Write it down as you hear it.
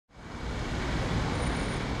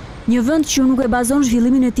Një vend që nuk e bazon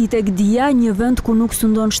zhvillimin e tij tek dia, një vend ku nuk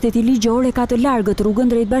sundon shteti ligjor e ka të largët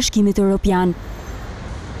rrugën drejt Bashkimit Evropian.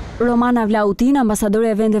 Romana Vlautin,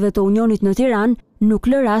 ambasadore e vendeve të Unionit në Tiranë, nuk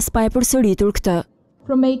lë ras pa e përsëritur këtë.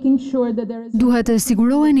 Duhet të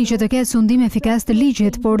siguroheni që të ketë sundim efikas të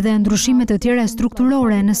ligjit, por dhe ndryshime të tjera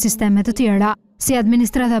strukturore në sisteme të tjera, si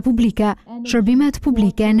administrata publike, shërbimet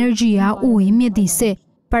publike, energjia, uji, mjedisi.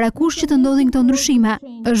 Parakush që të ndodhin këto ndryshime,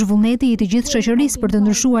 është vullneti i të gjithë shoqërisë për të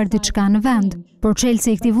ndryshuar diçka në vend, por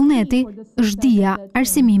çelësi i këtij vullneti është dija,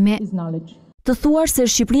 arsimimi. Të thuar se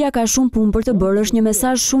Shqipëria ka shumë punë për të bërë është një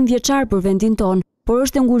mesazh shumë vjeçar për vendin tonë, por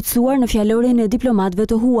është e ngurtësuar në fjalorin e diplomatëve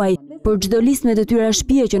të huaj, për çdo listë me detyra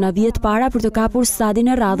shtëpie që na vjet para për të kapur stadin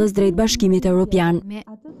e radhës drejt Bashkimit Evropian.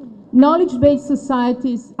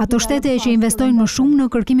 Ato shtete që investojnë më shumë në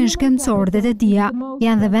kërkimin shkencor dhe të dija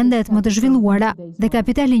janë dhe vendet më të zhvilluara dhe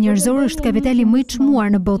kapitali njerëzor është kapitali më i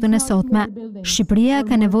çmuar në botën e sotme. Shqipëria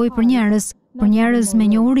ka nevojë për njerëz me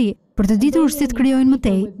njohuri, për të ditur si të krijojnë më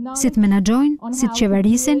tej, si të menaxhojnë, si të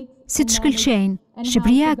qeverisin, si të shkëlqejnë.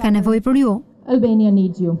 Shqipëria ka nevojë për ju.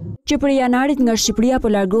 Që për janarit nga Shqipëria po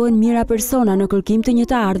largohen mijëra persona në kërkim të një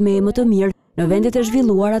të ardhmeje më të mirë në vendet e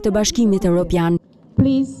zhvilluara të Bashkimit Evropian.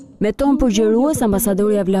 Me ton përgjërues,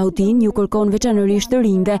 ambasadorja Vlautin ju kërkon veçanërisht të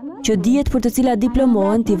rinjve që dijet për të cilat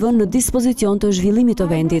diplomohen t'i vënë në dispozicion të zhvillimit të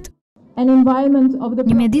vendit.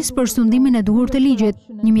 Një mjedis për sundimin e duhur të ligjit,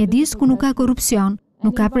 një mjedis ku nuk ka korrupsion,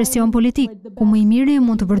 nuk ka presion politik, ku më i miri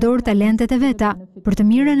mund të përdorë talentet e veta, për të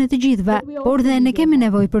mirën e të gjithëve, por dhe ne kemi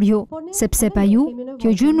nevojë për ju, sepse pa ju,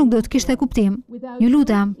 kjo gjë nuk do të kishte kuptim. Ju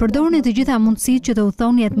lutem, përdorni të gjitha mundësitë që të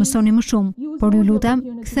udhëtoni e të mësoni më shumë, por ju lutem,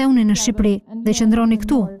 ktheuni në Shqipëri dhe qëndroni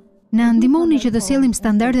këtu. Na ndihmoni që të sjellim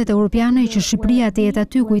standardet europiane që Shqipëria të jetë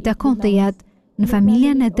aty ku i takon të jetë, në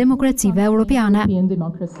familjen e demokracive europiane.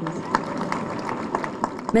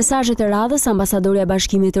 Mesazhet e radhës ambasadorja e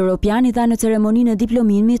Bashkimit Evropian i dha në ceremoninë e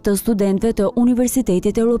diplomimit të studentëve të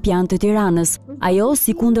Universitetit Evropian të Tiranës. Ajo,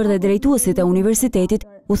 si kundër dhe drejtuesit e universitetit,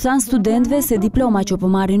 u than studentëve se diploma që po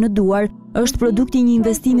marrin në duar është produkti i një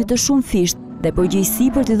investimi të shumëfisht dhe përgjegjësi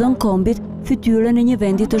për t'i dhënë kombit fytyrën e një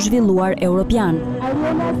vendi të zhvilluar evropian.